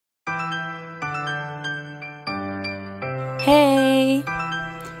Hey!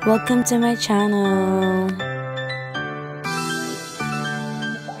 Welcome to my channel!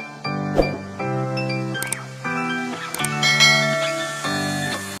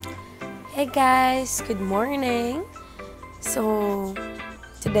 Hey guys! Good morning! So,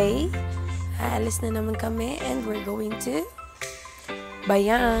 today, aalis na naman kami and we're going to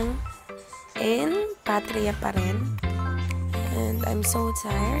Bayang and Patria pa rin. And I'm so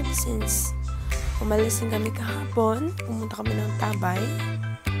tired since umalis na kami kahapon. Pumunta kami ng Tabay.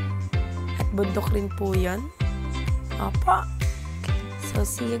 At bundok rin po yun. Opo. So,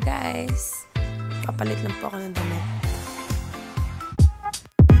 see you guys. Papalit lang po ako ng damit.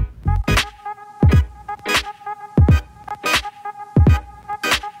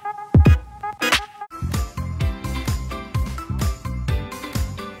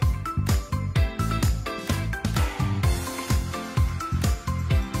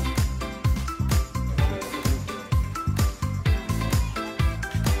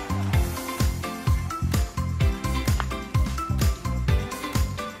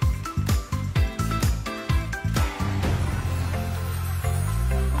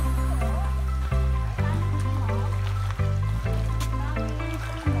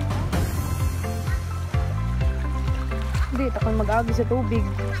 Hindi, takon mag-agi sa tubig.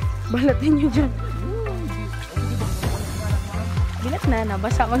 Balatin nyo dyan. Bilat na,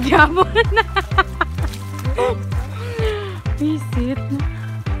 nabasa magyabon na. Visit na.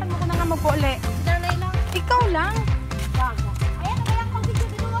 Ano ko na nga mag-uli? Danay lang. Ikaw lang. Ayan, kaya pag video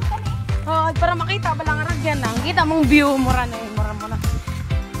binuwag kami. Oo, para makita, balang aragyan lang. Kita mong view, mura na eh. Mura mo na.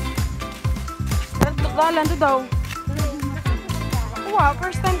 Dalan to daw. Wow,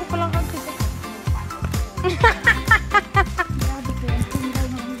 first time ko palang kagkita.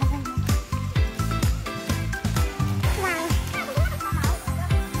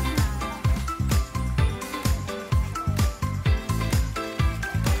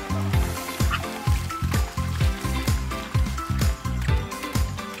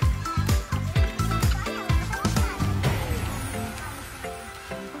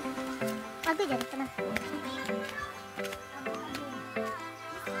 Ate, ganito na.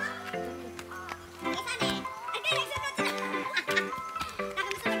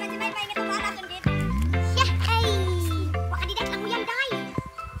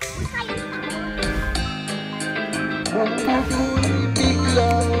 Ako'y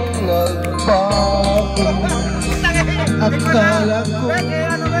biglang nagbago. Akala ko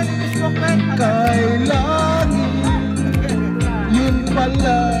kay langit, yun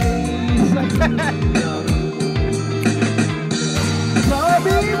pala'y sayang.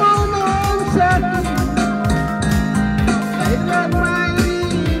 Sabi mo noon sa'kin, kailan may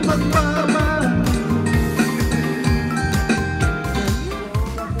magmamahal.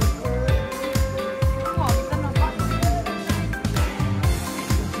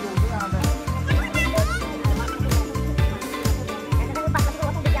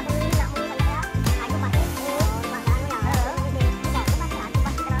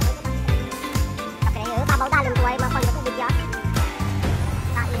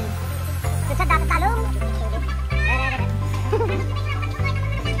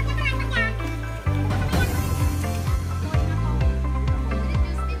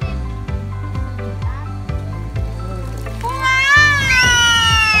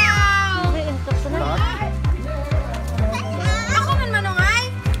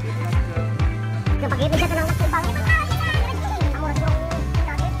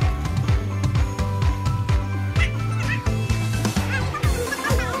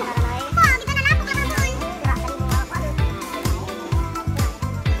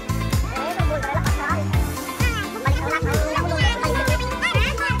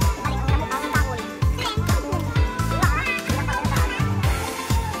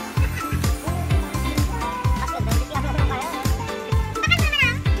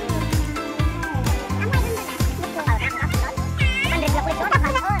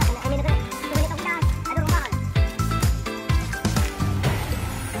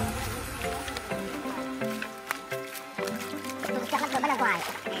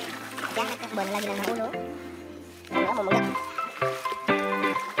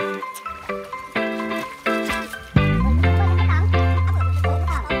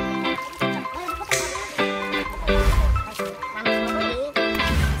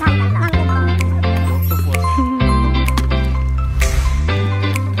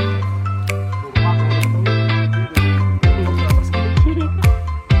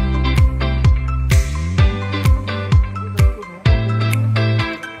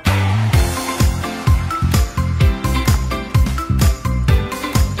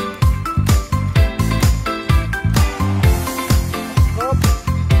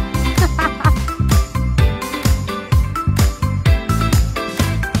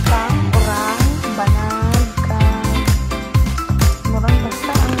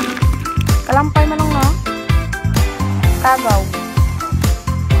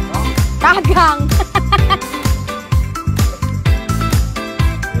 Gagang.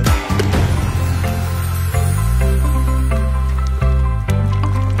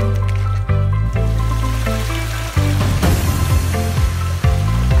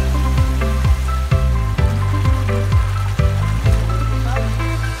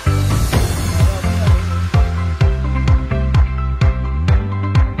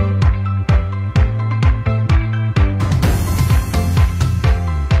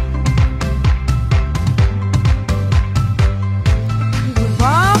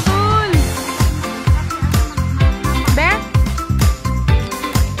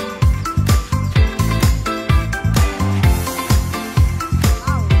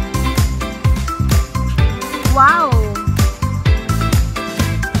 Wow!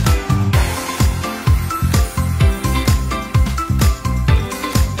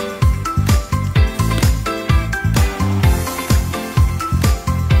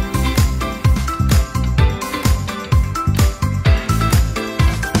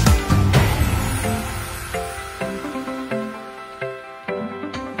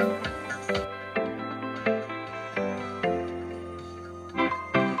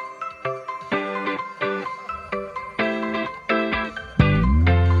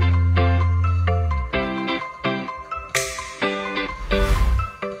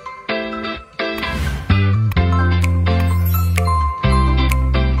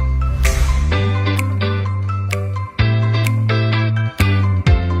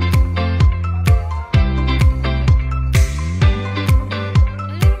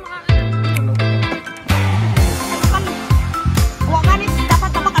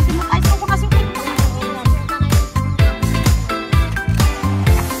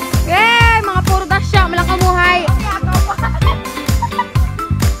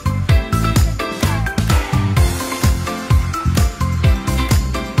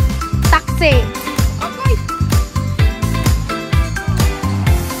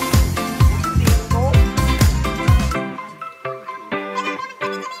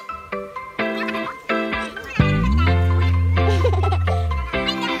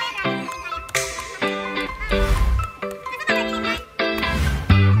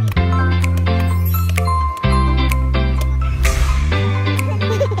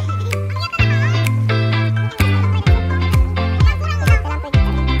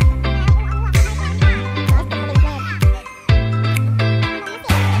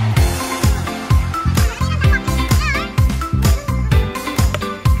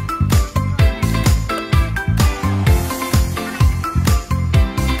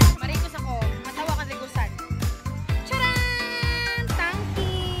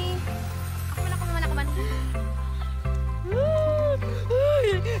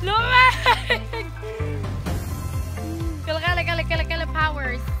 Kala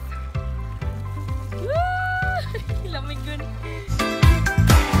powers. Lamig gun.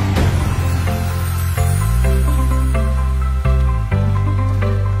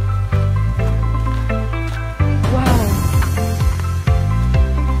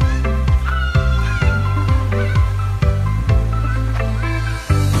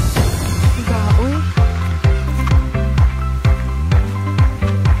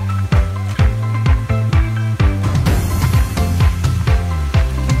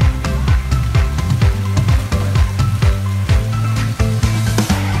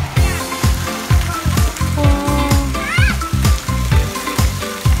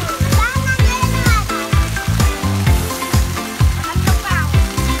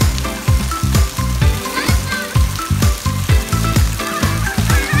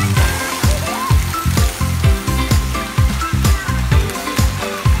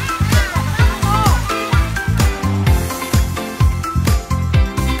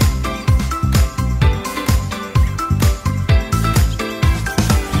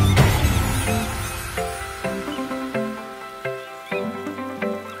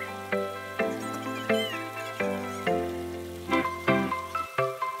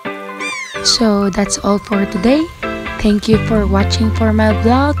 So that's all for today. Thank you for watching for my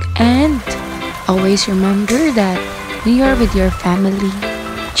vlog, and always remember that when you are with your family,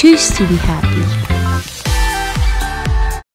 choose to be happy.